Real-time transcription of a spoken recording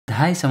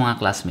Hi sa mga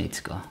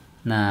classmates ko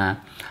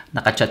na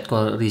nakachat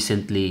ko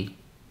recently.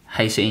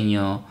 Hi sa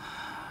inyo.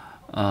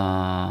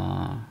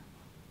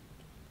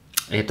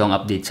 Ito ang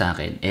update sa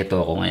akin.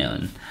 Ito ako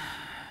ngayon.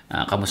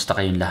 Kamusta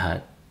kayong lahat?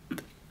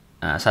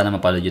 Sana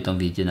mapanood nyo itong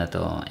video na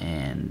to.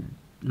 And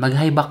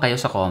mag-hi back kayo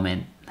sa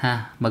comment.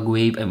 Ha?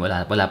 Mag-wave. Ay,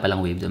 wala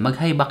palang wave doon.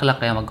 Mag-hi back lang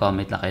kayo,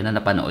 mag-comment lang kayo na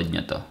napanood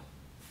nyo to.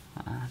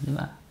 Di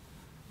ba?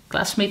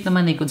 Classmate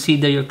naman eh.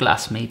 Consider your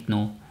classmate,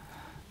 no?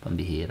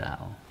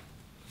 Pambihira ako.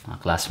 Mga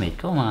classmate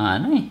ko,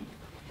 mga ano eh.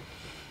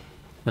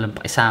 Walang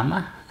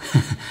pakisama.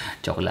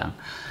 Joke lang.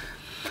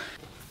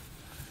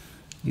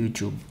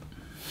 YouTube.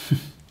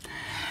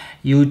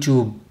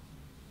 YouTube.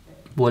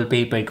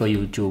 Wallpaper ko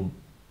YouTube.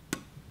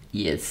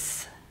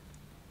 Yes.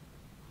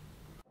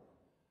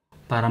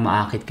 Para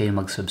maakit kayo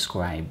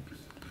mag-subscribe.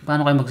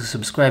 Paano kayo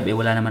mag-subscribe? Eh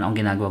wala naman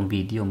akong ginagawang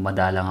video.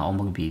 Madalang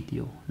ako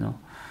mag-video.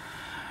 No?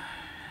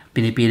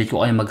 Pinipilit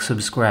ko kayo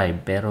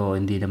mag-subscribe. Pero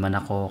hindi naman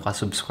ako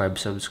ka-subscribe.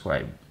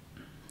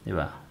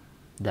 Diba?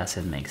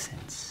 Doesn't make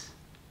sense.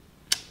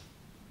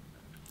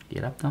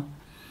 Hirap, no?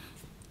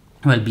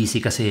 Well, busy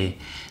kasi.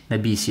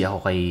 Na-busy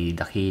ako kay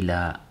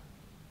Dakila.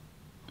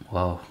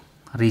 Wow.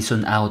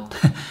 Reason out.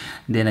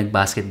 Hindi,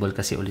 nag-basketball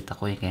kasi ulit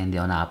ako eh. Kaya hindi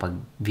ako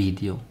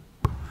nakapag-video.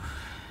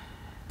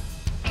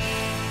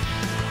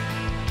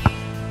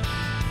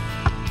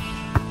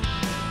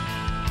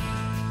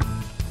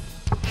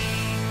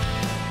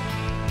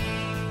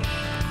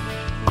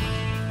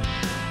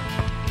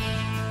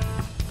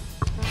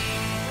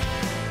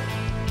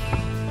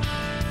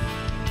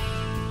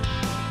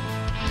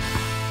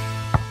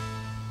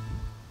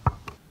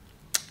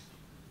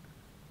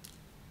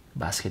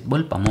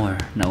 Basketball pa more.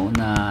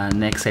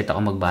 Na-excite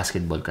ako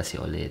mag-basketball kasi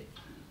ulit.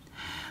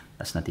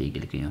 Tapos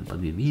natigil ko yung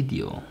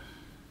pag-video.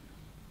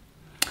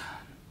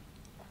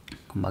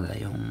 Kumbaga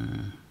yung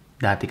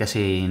dati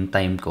kasi yung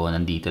time ko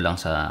nandito lang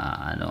sa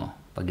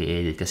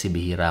pag-i-edit kasi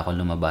bihira ako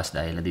lumabas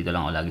dahil nandito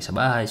lang ako lagi sa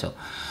bahay. So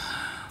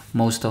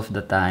most of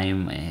the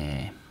time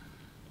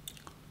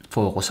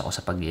focus ako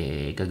sa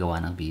pag-gagawa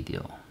ng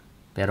video.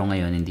 Pero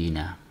ngayon hindi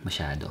na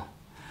masyado.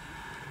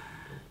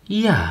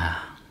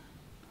 Yeah.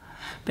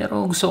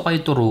 Pero gusto ko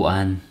kayo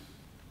turuan.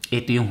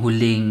 Ito yung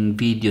huling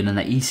video na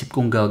naisip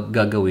kong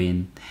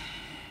gagawin.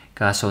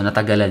 Kaso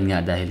natagalan nga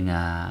dahil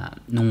nga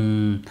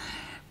nung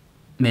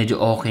medyo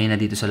okay na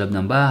dito sa loob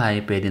ng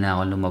bahay, pwede na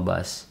ako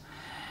lumabas.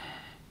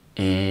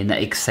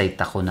 Na-excite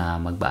ako na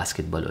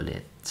mag-basketball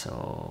ulit. So,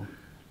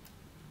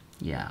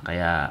 yeah.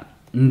 Kaya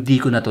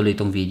hindi ko natuloy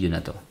itong video na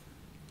to.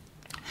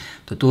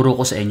 Tuturo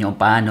ko sa inyo kung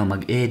paano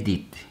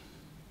mag-edit.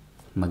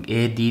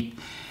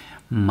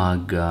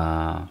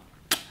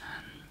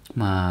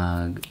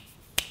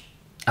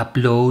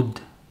 Mag-upload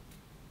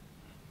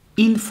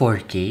in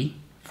 4K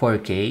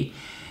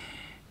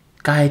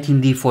kahit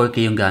hindi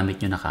 4K yung gamit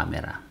nyo na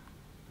camera.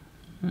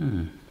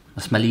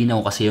 Mas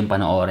malinaw kasi yung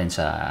panoorin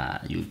sa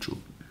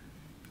YouTube.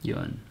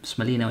 Yun. Mas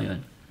malinaw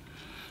yun.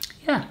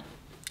 Yeah.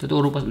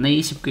 Tuturo pa.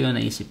 Naisip ko yun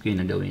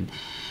na gawin.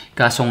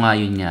 Kaso nga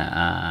yun nga,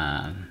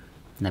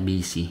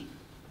 na-busy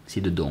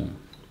si Dudong.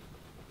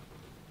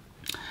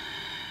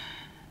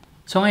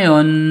 So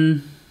ngayon,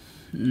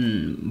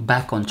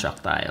 back on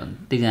track tayo.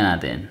 Tingnan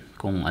natin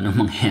kung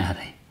anong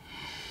mangyayari.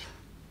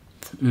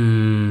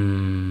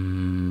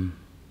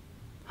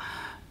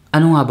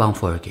 Ano nga ba ang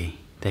 4K?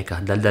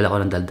 Teka, daldal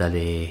ako ng daldal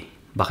eh.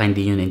 Baka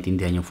hindi nyo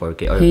naintindihan yung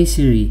 4K. Or Hey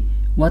Siri,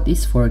 what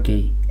is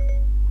 4K?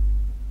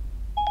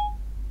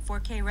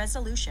 4K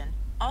resolution,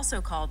 also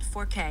called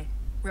 4K,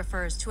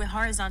 refers to a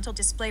horizontal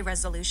display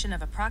resolution of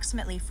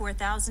approximately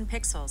 4,000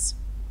 pixels.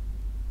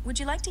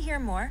 Would you like to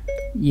hear more?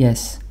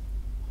 Yes.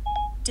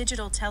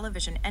 Digital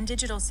television and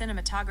digital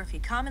cinematography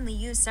commonly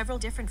use several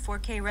different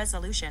 4K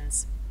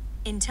resolutions.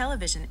 In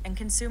television and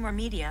consumer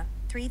media,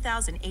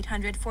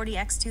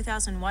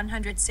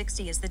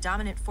 3840x2160 is the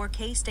dominant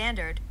 4K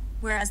standard,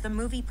 whereas the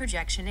movie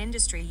projection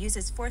industry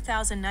uses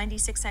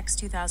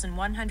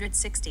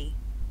 4096x2160.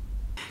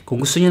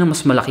 kung gusto niyo na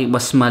mas malaki,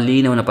 mas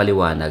malinaw na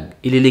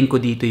paliwanag, ililink ko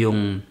dito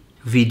yung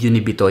video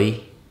ni Bitoy.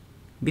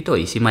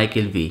 Bitoy, si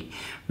Michael V.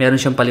 Meron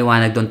siyang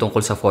paliwanag doon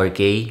tungkol sa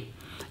 4K.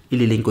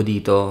 Ililink ko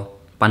dito.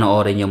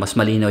 Panoorin nyo, mas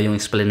malinaw yung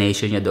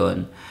explanation niya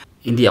doon.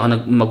 Hindi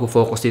ako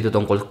mag-focus dito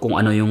tungkol kung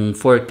ano yung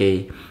 4K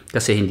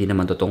kasi hindi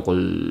naman to tungkol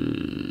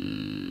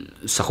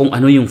sa kung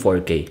ano yung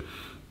 4K.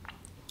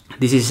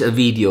 This is a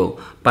video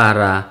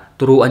para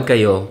turuan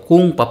kayo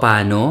kung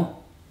paano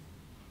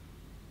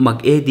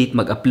mag-edit,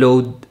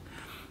 mag-upload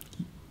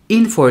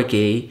in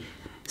 4K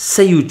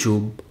sa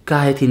YouTube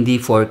kahit hindi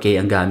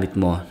 4K ang gamit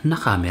mo na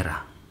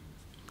camera.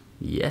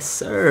 Yes,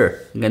 sir.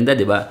 Ganda,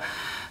 di ba?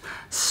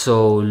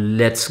 So,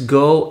 let's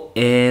go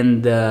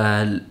and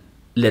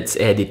let's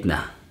edit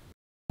na.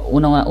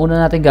 Una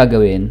natin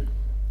gagawin,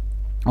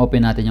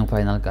 open natin yung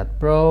Final Cut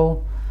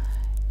Pro.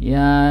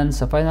 Yan,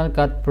 sa Final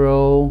Cut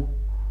Pro,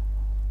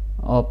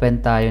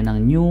 open tayo ng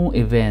new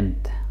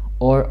event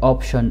or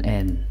option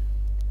N.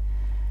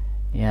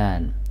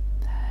 Yan.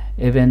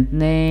 Event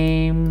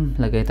name,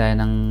 lagay tayo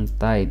ng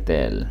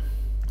title.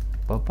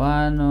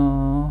 Paano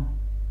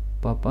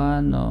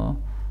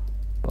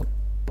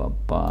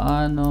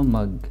paano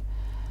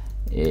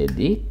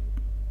mag-edit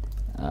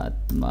at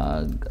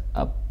mag-upload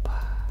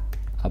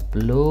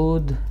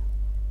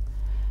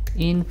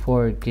in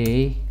 4K.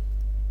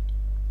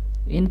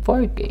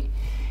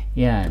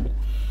 Yan.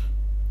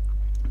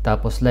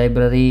 Tapos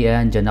library,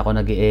 yan, dyan ako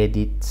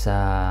nag-edit sa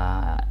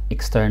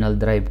external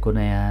drive ko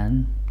na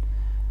yan.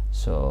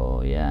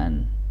 So,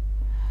 yan.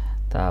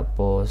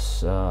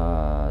 Tapos,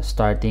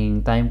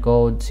 starting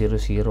timecode,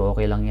 00,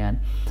 okay lang yan.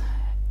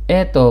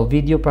 Eto,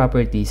 video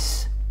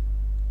properties.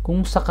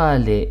 Kung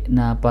sakali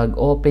na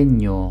pag-open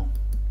nyo,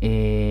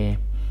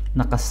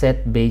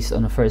 nakaset based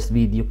on a first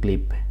video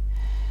clip,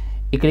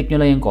 i-click nyo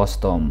lang yung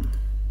custom.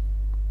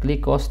 Click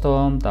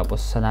custom,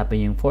 tapos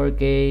hanapin yung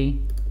 4K.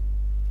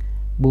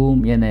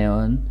 Boom, yan na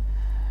yun.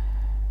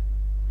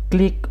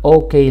 Click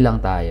OK lang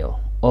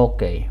tayo.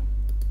 OK.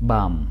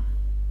 Bam.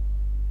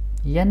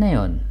 Yan na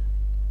yun.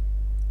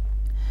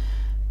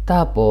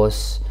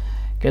 Tapos,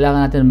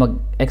 kailangan natin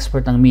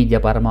mag-export ng media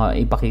para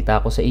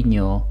maipakita ko sa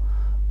inyo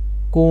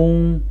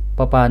kung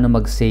paano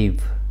mag-save.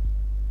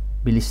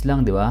 Bilis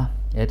lang, di ba?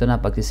 Ito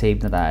na,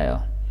 pag-save na tayo.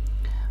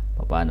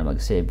 Paano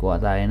mag-save? Kuha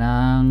tayo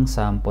ng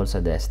sample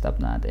sa desktop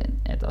natin.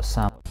 Ito,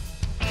 sample.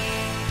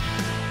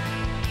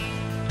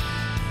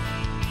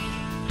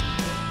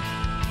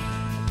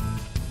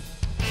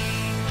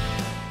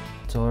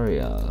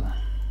 Tutorial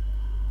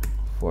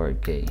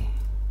 4K.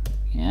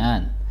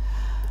 Yan.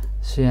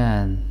 So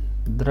yan,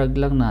 drag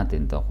lang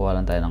natin to. Kuha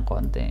lang tayo ng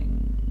konting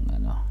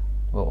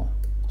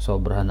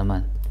sobra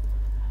naman.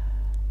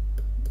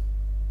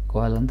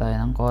 Kuha lang tayo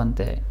ng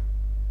konti.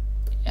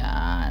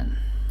 Yan.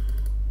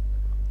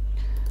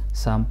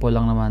 Sample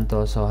lang naman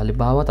to. So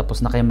halimbawa,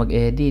 tapos na kayo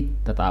mag-edit.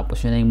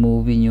 Natapos nyo na yung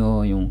movie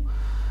nyo,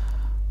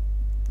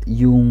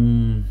 yung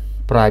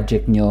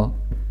project nyo.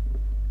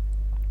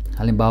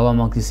 Halimbawa,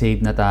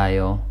 mag-save na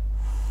tayo.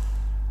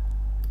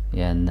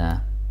 Yan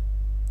na.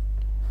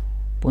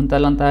 Punta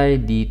lang tayo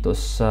dito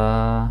sa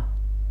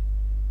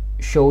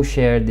Show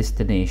Share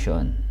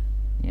Destination.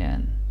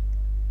 Yan.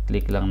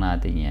 Click lang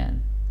natin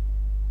yan.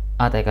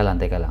 Teka lang.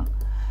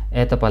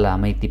 Ito pala,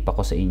 may tip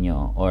ako sa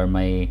inyo. Or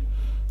may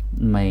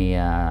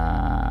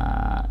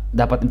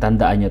dapat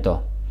tandaan nyo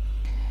to.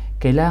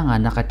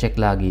 Kailangan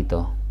naka-check lagi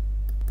to.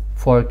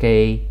 4K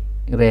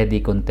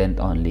ready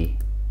content only.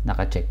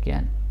 Naka-check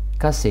yan.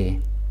 Kasi,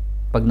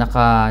 pag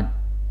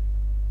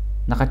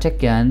naka-check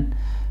yan,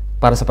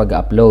 para sa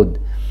pag-upload.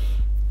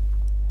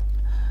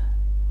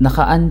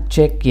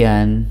 Naka-uncheck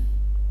yan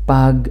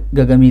pag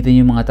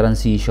gagamitin yung mga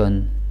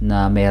transition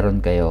na meron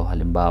kayo.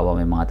 Halimbawa,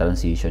 may mga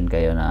transition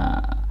kayo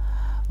na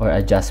or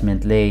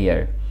adjustment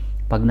layer.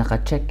 Pag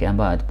naka-check yan,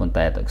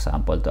 punta tayo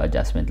example to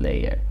adjustment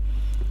layer.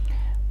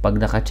 Pag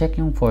naka-check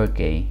yung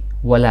 4K,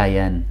 wala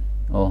yan.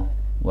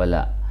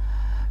 Wala.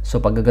 So,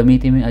 pag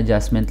gagamitin mo yung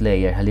adjustment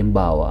layer,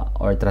 halimbawa,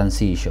 or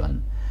transition,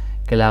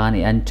 kailangan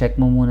i-uncheck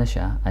mo muna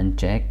siya.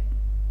 Uncheck.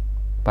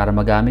 Para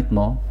magamit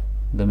mo,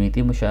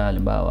 gamitin mo siya.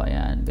 Halimbawa,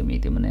 yan.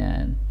 Gamitin mo na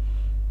yan.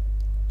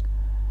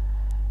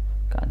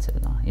 Cancel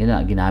na. Yan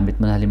na.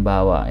 Ginamit mo na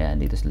halimbawa. Yan.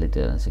 Dito sa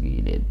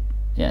gilid.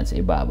 Yan. Sa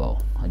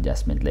ibabaw.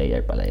 Adjustment layer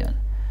pala yon.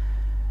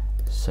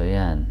 So,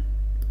 yan.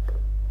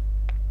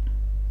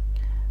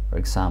 For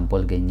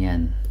example,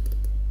 ganyan.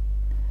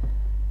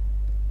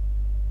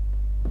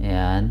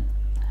 Yan.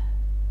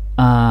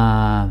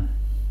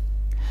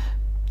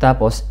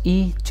 Tapos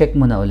i-check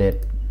mo na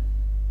ulit.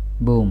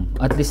 Boom.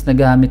 At least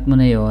nagamit mo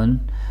na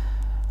yon.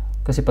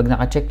 Kasi pag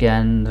naka-check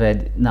yan,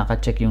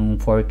 naka-check yung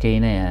 4K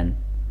na yan,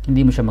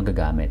 hindi mo siya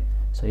magagamit.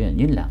 So yun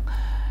lang.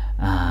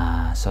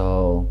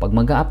 So pag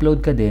mag-upload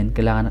ka din,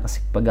 kailangan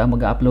pag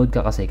mag-upload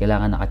ka kasi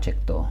kailangan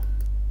naka-check to.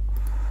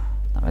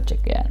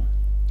 Naka-check yan.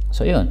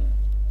 So yun.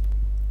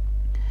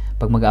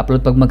 Pag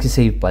mag-upload, pag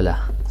mag-save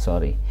pala.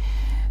 Sorry.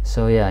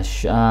 So yeah,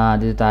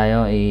 dito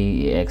tayo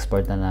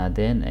i-export na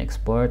natin.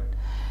 Export.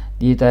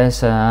 Dito tayo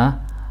sa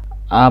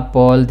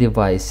Apple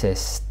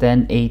devices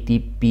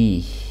 1080p.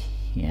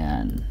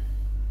 Yan.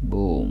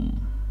 Boom.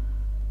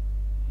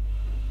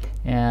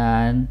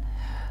 Yan.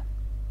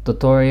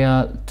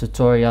 Tutorial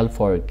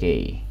 4K.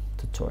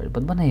 Tutorial.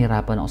 Ba't ba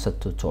nahihirapan ako sa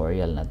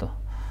tutorial na to?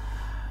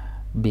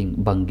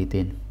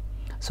 Banggitin.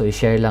 So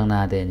i-share lang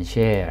natin.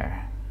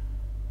 Share.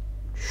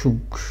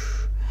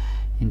 Shush.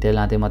 Hintayin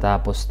natin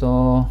matapos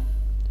to.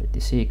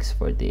 36,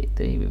 48,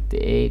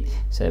 58,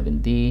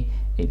 70,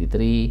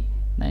 83,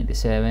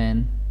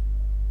 97,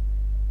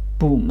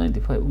 boom,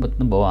 95. Ba't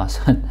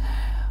nabawasan?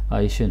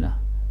 Ayos yun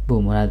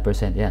Boom,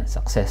 100%. Yan,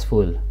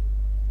 successful.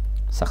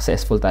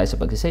 Successful tayo sa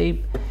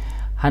pag-save.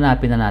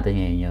 Hanapin na natin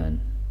ngayon yun.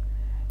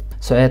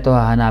 So, eto,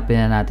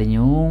 hanapin na natin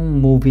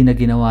yung movie na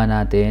ginawa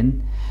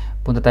natin.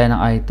 Punta tayo ng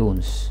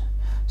iTunes.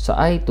 Sa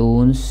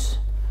iTunes,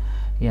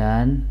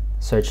 yan,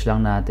 search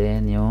lang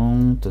natin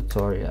yung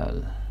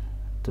tutorial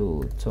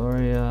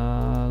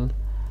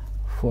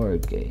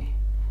 4K.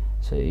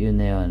 So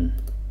yun na yun.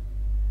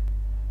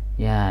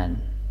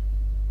 Yan.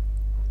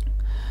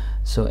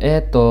 So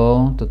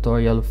eto,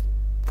 tutorial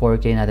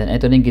 4K natin.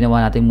 Ito na yung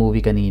ginawa nating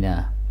movie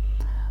kanina.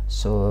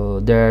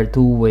 So there are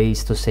two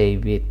ways to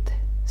save it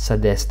sa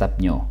desktop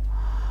nyo.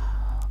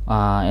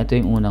 Ito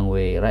yung unang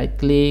way. Right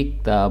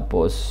click,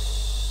 tapos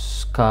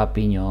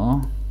copy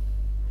nyo,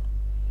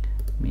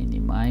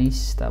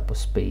 minimize,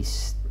 tapos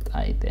paste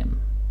item.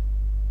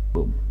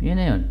 Boom. Yun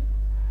na yun.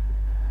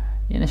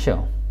 Yan na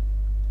siya.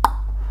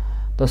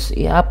 Tapos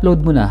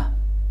i-upload mo na.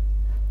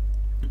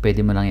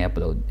 Pwede mo lang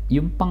i-upload.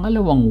 Yung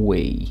pangalawang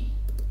way,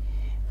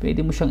 pwede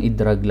mo siyang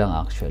i-drag lang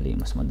actually.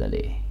 Mas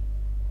madali.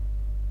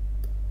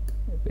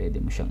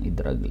 Pwede mo siyang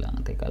i-drag lang.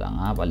 Teka lang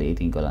ha,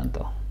 paliitin ko lang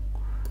to.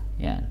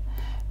 Yan.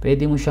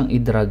 Pwede mo siyang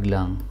i-drag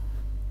lang.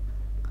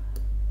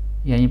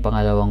 Yan yung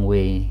pangalawang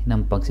way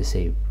ng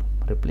pagsisave.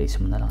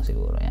 Replace mo na lang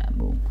siguro. Yan,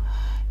 boom.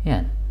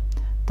 Yan.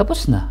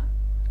 Tapos na.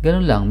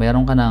 Ganun lang.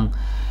 Meron ka ng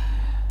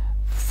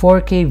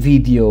 4K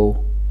video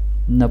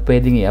na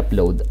pwedeng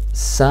i-upload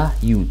sa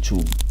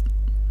YouTube.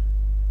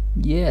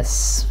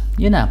 Yes.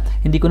 Yun na.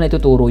 Hindi ko na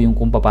ituturo yung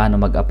kung paano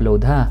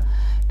mag-upload ha.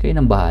 Kayo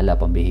nang bahala,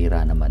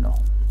 pambihira naman oh.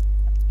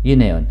 Yun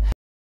na yun.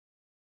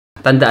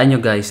 Tandaan nyo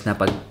guys na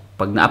pag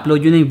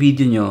na-upload yun na yung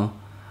video nyo,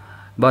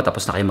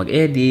 tapos na kayo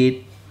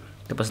mag-edit,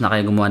 tapos na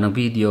kayo gumawa ng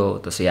video,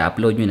 tapos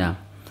i-upload nyo na.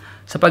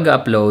 Sa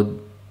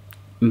pag-upload,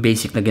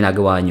 basic na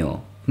ginagawa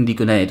nyo, hindi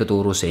ko na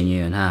ituturo sa inyo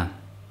yun ha.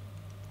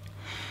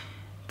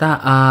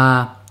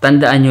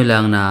 Tandaan nyo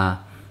lang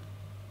na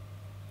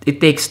it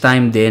takes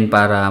time din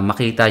para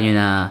makita nyo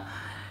na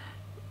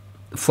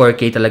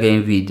 4K talaga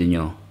yung video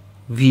nyo.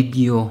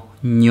 Video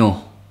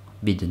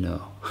nyo.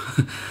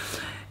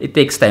 It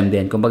takes time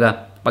din.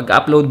 Kumbaga,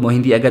 pag-upload mo,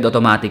 hindi agad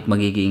automatic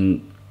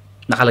magiging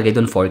nakalagay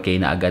doon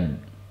 4K na agad.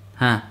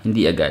 Ha?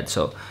 Hindi agad.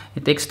 So,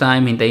 it takes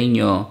time. Hintayin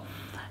nyo.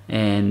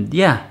 And,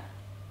 yeah.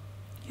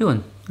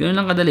 Yun. Ganun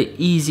lang kadali.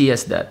 Easy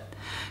as that.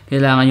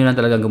 Kailangan nyo lang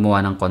talagang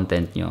gumawa ng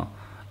content nyo.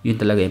 Yun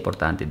talaga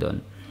importante doon.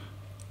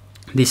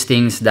 These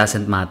things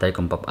doesn't matter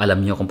kung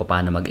alam nyo kung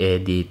paano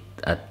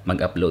mag-edit at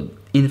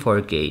mag-upload in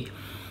 4K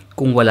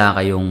kung wala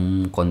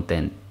kayong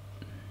content.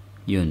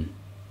 Yun.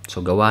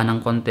 So, gawa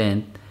ng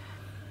content.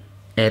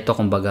 Eto,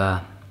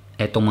 kumbaga,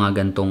 etong mga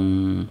gantong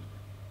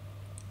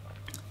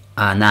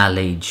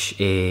knowledge,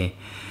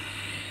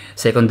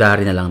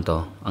 secondary na lang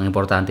to. Ang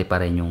importante pa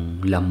rin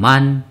yung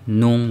laman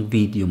nung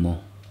video mo.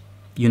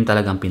 Yun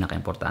talagang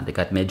pinaka-importante.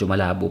 Kahit medyo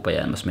malabo pa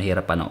yan, mas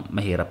mahirap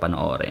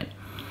panoorin.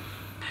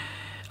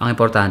 Ang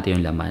importante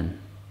yung laman.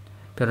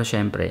 Pero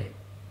syempre,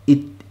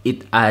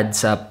 it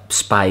adds up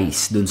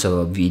spice dun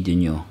sa video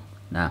nyo.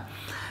 Na,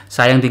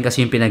 sayang din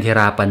kasi yung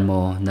pinaghirapan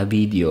mo na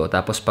video,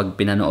 tapos pag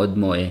pinanood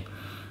mo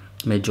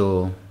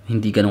medyo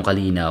hindi ganun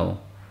kalinaw.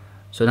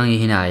 So,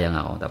 nanghihinayang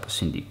ako. Tapos,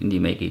 hindi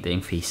makikita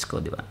yung face ko,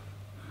 di ba?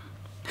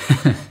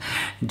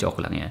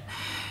 Joke lang yan.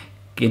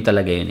 Yun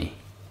talaga yun eh.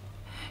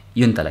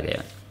 Yun talaga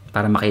yun.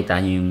 Para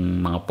makita nyo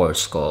yung mga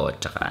pores ko,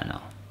 tsaka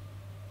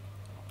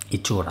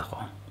itsura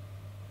ko.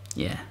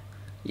 Yeah.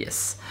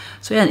 Yes.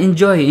 So, yan.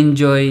 Enjoy.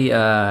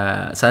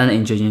 Sana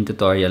na-enjoy yung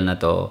tutorial na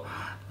to.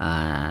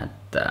 At,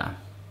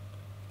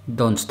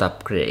 don't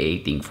stop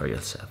creating for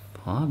yourself.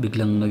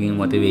 Biglang naging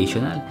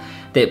motivational.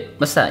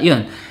 Basta,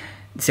 yun.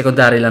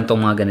 Secondary lang tong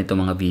mga ganito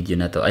mga video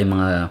na to. Ay,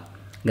 mga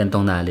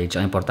gantong knowledge.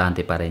 Ang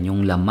importante pa rin,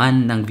 yung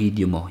laman ng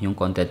video mo, yung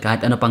content.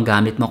 Kahit ano pang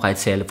gamit mo, kahit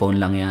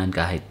cellphone lang yan,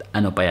 kahit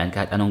ano pa yan,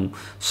 kahit anong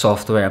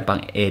software ang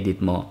pang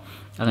edit mo.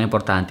 Ang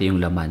importante yung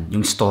laman,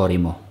 yung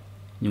story mo.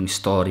 Yung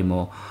story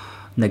mo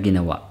na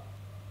ginawa.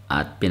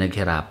 At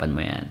pinaghirapan mo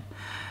yan.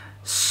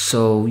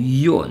 So,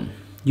 yun.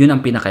 Yun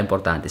ang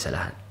pinaka-importante sa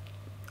lahat.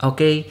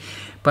 Okay?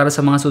 Para sa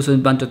mga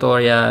susunod pang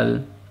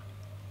tutorial,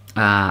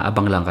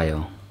 abang lang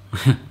kayo.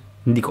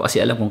 Hindi ko kasi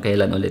alam kung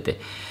kailan ulit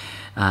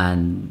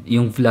And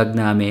yung vlog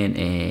namin,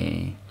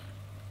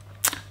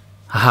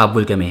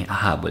 hahabol kami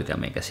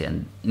kasi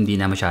hindi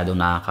na masyadong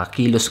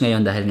nakakakilos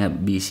ngayon dahil nga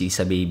busy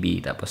sa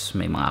baby. Tapos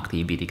may mga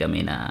activity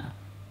kami na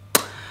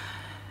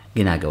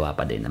ginagawa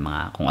pa din ng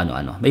mga kung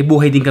ano-ano. May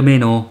buhay din kami,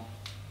 no?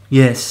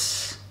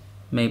 Yes.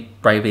 May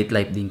private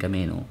life din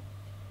kami, no?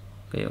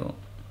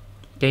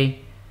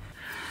 Okay?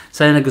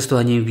 Sana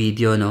nagustuhan niyo yung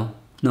video,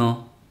 no?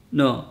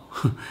 No.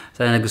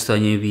 Sana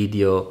nagustuhan niyo yung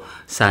video.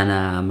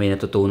 Sana may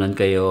natutunan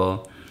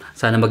kayo.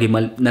 Sana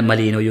maging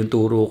malinaw yung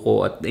turo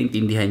ko at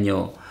naintindihan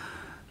nyo.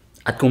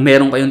 At kung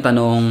meron kayong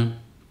tanong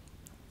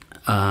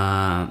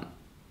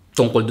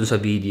tungkol dun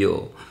sa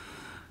video,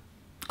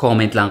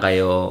 comment lang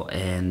kayo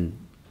and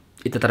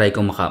itatry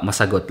ko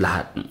masagot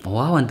lahat.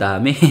 Wow, ang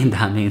dami.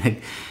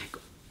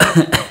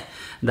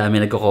 dami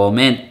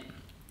nagko-comment.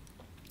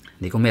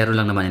 Hindi ko meron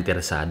lang naman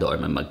interesado or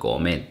may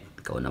mag-comment.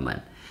 Ikaw naman.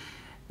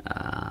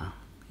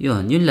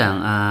 Yun lang.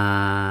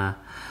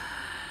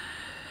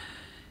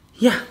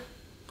 Yeah.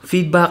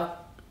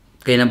 Feedback.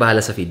 Kayo na bahala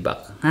sa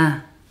feedback.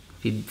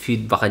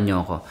 Feedbackan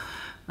nyo ako.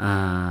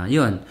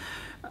 Yun.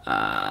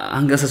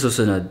 Hanggang sa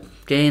susunod.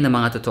 Kaya na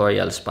mga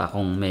tutorials pa.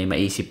 Kung may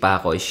maisip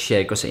pa ako,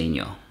 share ko sa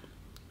inyo.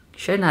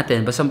 Share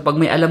natin. Basta pag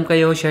may alam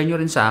kayo, share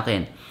nyo rin sa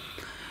akin.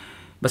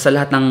 Basta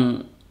lahat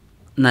ng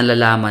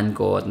nalalaman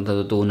ko at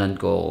natutunan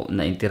ko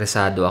na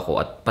interesado ako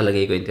at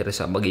palagay ko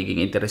magiging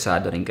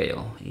interesado rin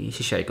kayo,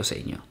 i-share ko sa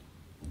inyo.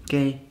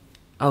 Okay?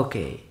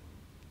 Okay.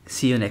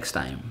 See you next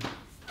time.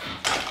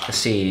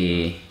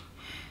 Kasi,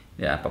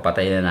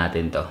 papatayin na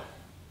natin to.